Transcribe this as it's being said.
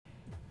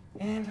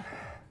And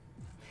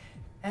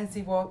as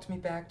he walked me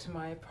back to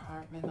my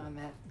apartment on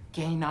that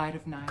gay night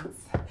of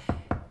nights,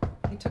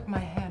 he took my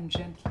hand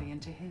gently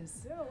into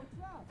his.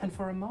 And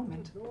for a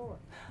moment,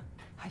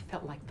 I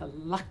felt like the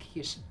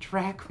luckiest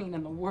drag queen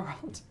in the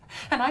world.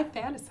 And I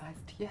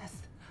fantasized, yes,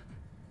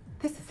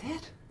 this is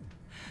it.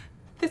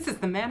 This is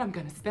the man I'm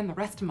going to spend the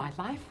rest of my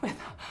life with.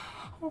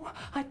 Oh,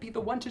 I'd be the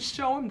one to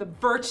show him the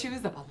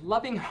virtues of a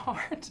loving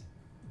heart.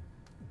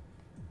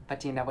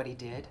 But do you know what he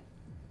did?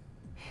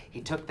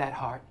 He took that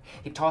heart,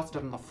 he tossed it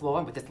on the floor,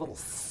 and with his little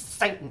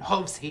Satan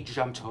Hooves, he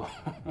jumped.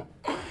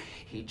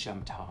 He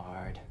jumped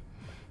hard.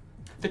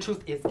 The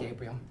truth is,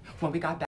 Gabriel, when we got back